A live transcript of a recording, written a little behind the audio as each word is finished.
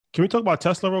Can we talk about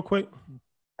Tesla real quick?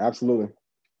 Absolutely.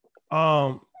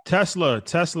 Tesla.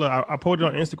 I posted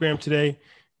on Instagram today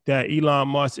that Elon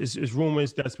Musk is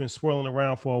rumors that's been swirling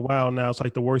around for a while now. It's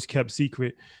like the worst kept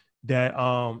secret that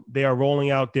they are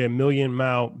rolling out their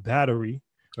 1,000,000-mile battery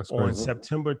on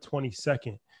September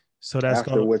 22nd. So that's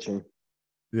after witching.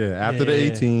 Yeah, after the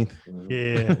 18th.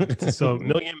 Yeah. So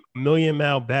million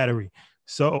mile battery.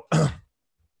 So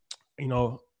you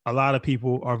know, a lot of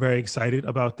people are very excited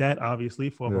about that,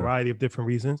 obviously, for a variety of different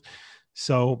reasons.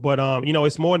 So, but you know,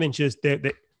 it's more than just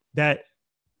that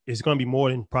it's going to be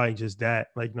more than probably just that.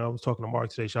 Like, you know, I was talking to Mark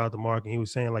today, shout out to Mark, and he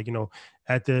was saying, like, you know,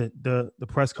 at the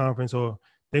press conference, or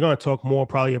they're going to talk more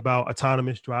probably about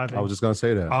autonomous driving. I was just going to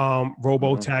say that.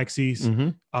 Robo taxis,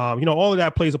 you know, all of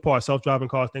that plays a part, self-driving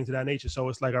cars, things of that nature. So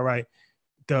it's like, all right,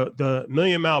 the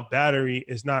 1,000,000-mile battery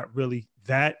is not really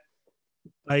that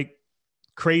like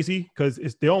crazy, because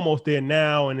they're almost there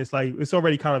now, and it's like it's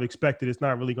already kind of expected. It's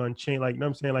not really going to change, like, you know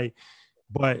what I'm saying? Like,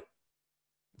 but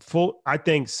I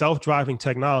think self-driving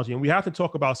technology, and we have to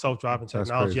talk about self-driving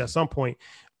technology at some point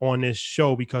on this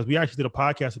show, because we actually did a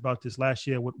podcast about this last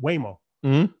year with Waymo.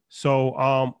 So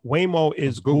Waymo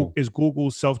is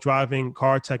Google's self-driving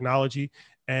car technology,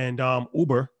 and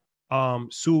Uber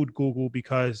sued Google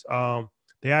because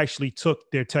they actually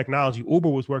took their technology. Uber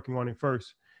was working on it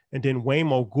first, and then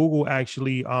Waymo, Google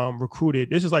actually recruited.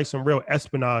 This is like some real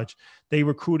espionage. They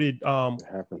recruited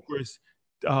Uber's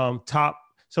top.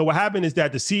 So what happened is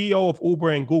that the CEO of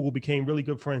Uber and Google became really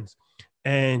good friends,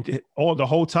 and the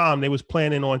whole time they was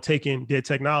planning on taking their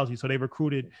technology. So they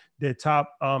recruited their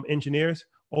top engineers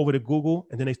over to Google,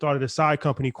 and then they started a side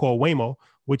company called Waymo,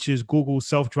 which is Google's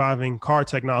self-driving car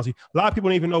technology. A lot of people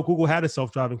don't even know Google had a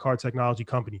self-driving car technology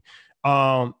company.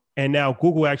 And now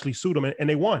Google actually sued them, and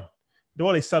they won.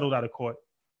 Well, they settled out of court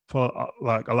for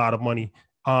like a lot of money.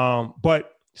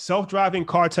 But self-driving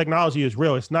car technology is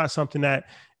real. It's not something that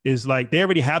is like, they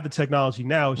already have the technology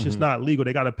now. It's just not legal.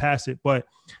 They got to pass it. But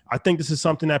I think this is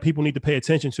something that people need to pay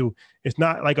attention to. It's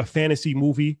not like a fantasy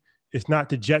movie. It's not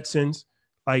the Jetsons.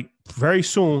 Like, very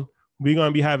soon we're going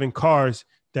to be having cars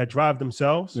that drive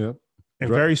themselves. Yeah. And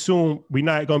very soon we're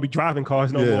not going to be driving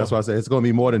cars no more. That's why I say it's going to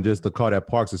be more than just the car that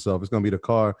parks itself. It's going to be the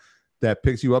car that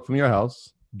picks you up from your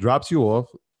house, drops you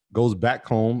off, goes back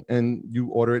home, and you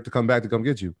order it to come back to come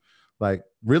get you. Like,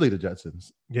 really, the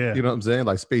Jetsons. Yeah. You know what I'm saying?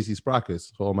 Like Spacey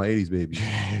Sprockets for all my 80s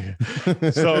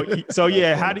babies. so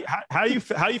yeah, how do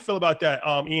you feel about that?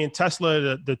 Ian,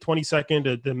 Tesla, the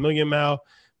 22nd, the 1,000,000-mile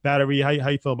battery, how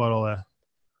you feel about all that?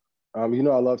 You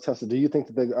know, I love Tesla. Do you think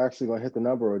that they're actually going to hit the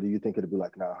number, or do you think it'll be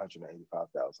like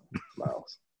 185,000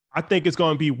 miles? I think it's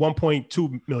going to be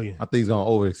 1.2 million. I think he's going to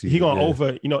over exceed. He's going to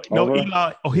over, you know, over? No,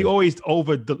 Elon, he always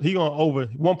over, he going to over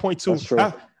 1.2. That's true.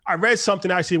 I read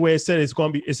something actually where it said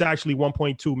it's actually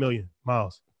 1.2 million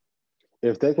miles.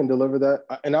 If they can deliver that,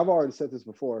 and I've already said this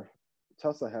before,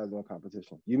 Tesla has no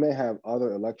competition. You may have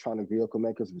other electronic vehicle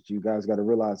makers, but you guys got to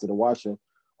realize that in Washington,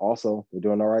 also, they're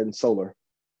doing all right in solar.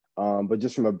 But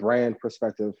just from a brand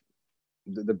perspective,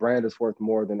 the brand is worth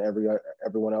more than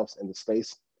everyone else in the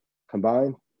space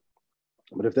combined.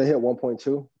 But if they hit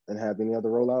 1.2 and have any other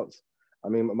rollouts, I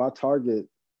mean, my target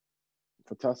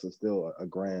for Tesla is still a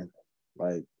grand.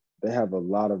 Like, they have a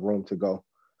lot of room to go.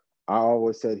 I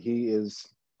always said he is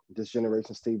this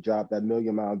generation Steve Jobs. That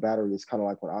 1,000,000-mile battery is kind of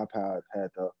like when iPad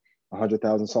had the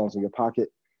 100,000 songs in your pocket.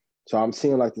 So I'm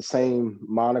seeing like the same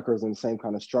monikers and the same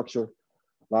kind of structure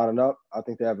lining up. I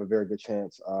think they have a very good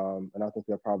chance. And I think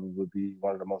they'll probably be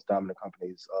one of the most dominant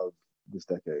companies of this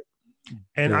decade.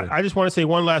 And I just want to say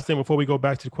one last thing before we go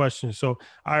back to the question. So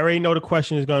I already know the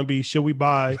question is going to be, should we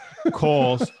buy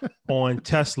calls on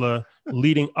Tesla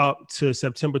leading up to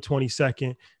September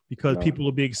 22nd? Because people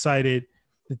will be excited.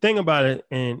 The thing about it,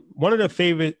 and one of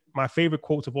my favorite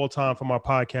quotes of all time from our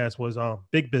podcast was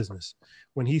Big Business,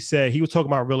 when he said, he was talking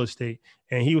about real estate,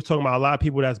 and he was talking about a lot of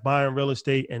people that's buying real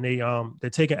estate, and they're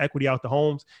taking equity out the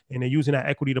homes, and they're using that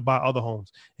equity to buy other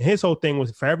homes. And his whole thing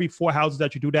was, for every 4 houses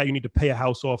that you do that, you need to pay a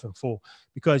house off in full,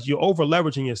 because you're over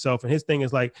leveraging yourself. And his thing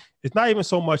is like, it's not even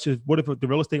so much as what if the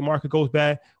real estate market goes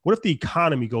bad? What if the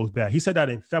economy goes bad? He said that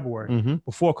in February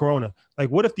before Corona. Like,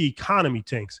 what if the economy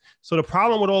tanks? So the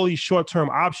problem with all these short-term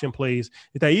option plays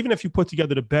is that even if you put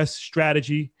together the best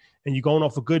strategy and you're going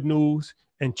off of good news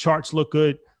and charts look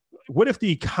good, what if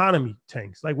the economy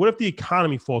tanks? Like, what if the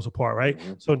economy falls apart, right?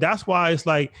 So that's why it's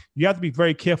like, you have to be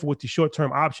very careful with the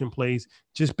short-term option plays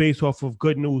just based off of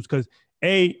good news, because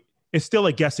it's still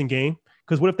a guessing game.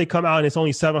 Because what if they come out and it's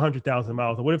only 700,000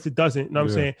 miles? Or what if it doesn't? You know what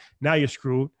I'm saying? Now you're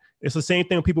screwed. It's the same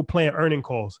thing with people playing earning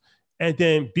calls. And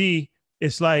then B,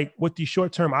 it's like with these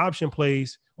short-term option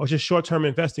plays or just short-term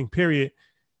investing period,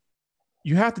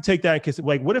 you have to take that in consideration.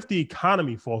 Like, what if the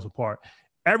economy falls apart?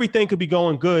 Everything could be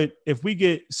going good. If we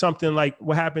get something like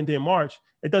what happened in March,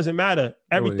 it doesn't matter.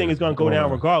 Everything is going to go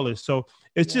down regardless. So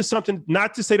it's just something,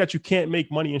 not to say that you can't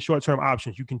make money in short-term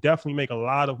options. You can definitely make a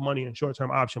lot of money in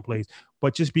short-term option plays,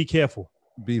 but just be careful.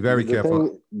 Be very careful. The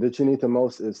thing that you need the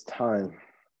most is time.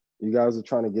 You guys are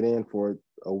trying to get in for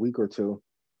a week or two.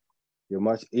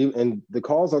 And the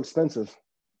calls are expensive.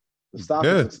 The stop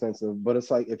is expensive, but it's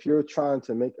like if you're trying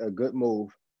to make a good move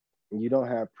and you don't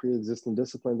have pre-existing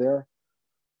discipline there,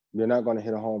 you're not going to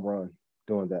hit a home run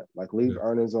doing that. Like, leave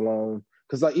earnings alone.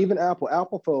 Because like even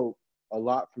Apple fell a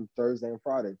lot from Thursday and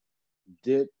Friday.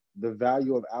 Did the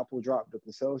value of Apple drop? Did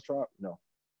the sales drop? No.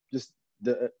 Just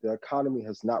the economy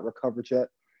has not recovered yet.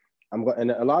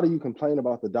 And a lot of you complain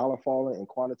about the dollar falling and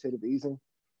quantitative easing.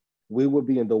 We would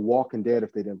be in The Walking Dead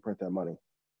if they didn't print that money.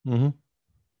 Mm-hmm.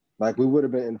 Like, we would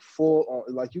have been in full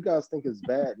on, like, you guys think it's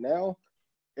bad now.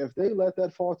 If they let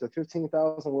that fall to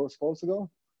 15,000 where it's supposed to go,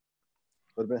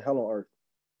 it would have been hell on earth.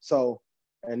 So,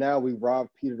 and now we robbed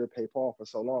Peter to pay Paul for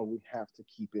so long, we have to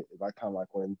keep it. Like, kind of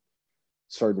like when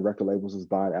certain record labels was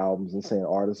buying albums and saying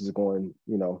artists is going,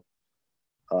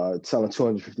 selling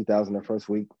 250,000 their first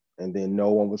week, and then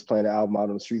no one was playing the album out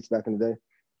on the streets back in the day.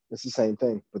 It's the same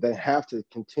thing, but they have to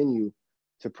continue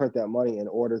to print that money in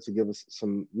order to give us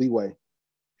some leeway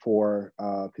for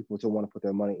people to want to put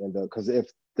their money in because if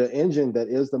the engine that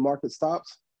is the market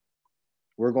stops,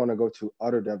 we're going to go to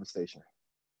utter devastation.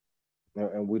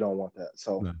 And we don't want that.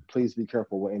 So please be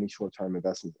careful with any short-term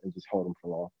investments and just hold them for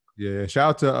long. Yeah. Shout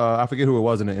out to, I forget who it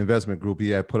was in the investment group. He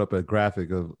had put up a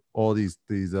graphic of all these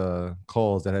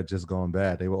calls that had just gone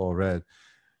bad. They were all red.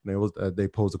 And they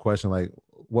posed a question like,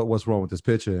 what's wrong with this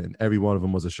picture? And every one of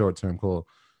them was a short-term call.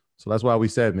 So that's why we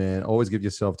said, man, always give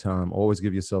yourself time. Always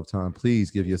give yourself time.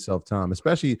 Please give yourself time.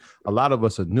 Especially a lot of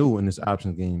us are new in this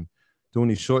options game. Doing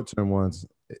these short-term ones,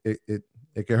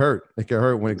 it can hurt. It can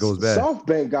hurt when it goes bad.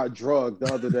 SoftBank got drugged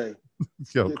the other day.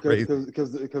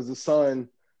 Because the son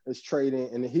is trading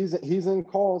and he's in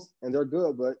calls and they're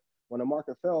good, but when the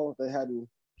market fell, they hadn't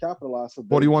capitalized. So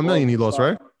 41 million he lost,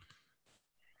 right?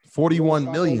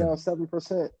 41 million. Down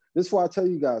 7%. This is why I tell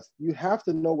you guys, you have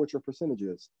to know what your percentage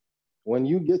is. When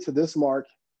you get to this mark,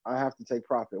 I have to take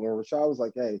profit. When Rashad was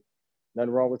like, hey,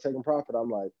 nothing wrong with taking profit, I'm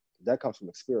like, that comes from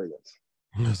experience.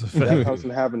 That comes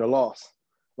from having a loss.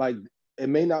 Like, it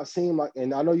may not seem like,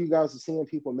 and I know you guys are seeing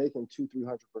people making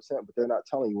 200-300%, but they're not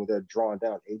telling you when they're drawing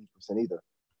down 80% either.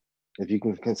 If you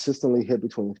can consistently hit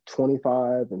between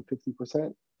 25 and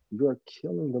 50%, you're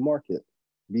killing the market.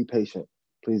 Be patient.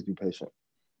 Please be patient.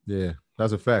 Yeah,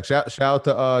 that's a fact. Shout out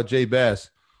to Jay Bass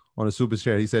on the super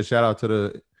chat. He said, shout out to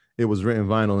the It Was Written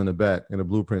vinyl in the back and the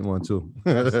blueprint one too.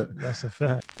 That's a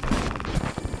fact.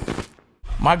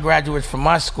 My graduates from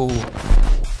my school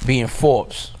being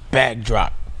Forbes, bag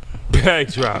drop.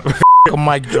 Bag drop. A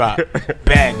mic drop.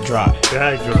 Bag drop.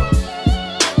 Bag drop.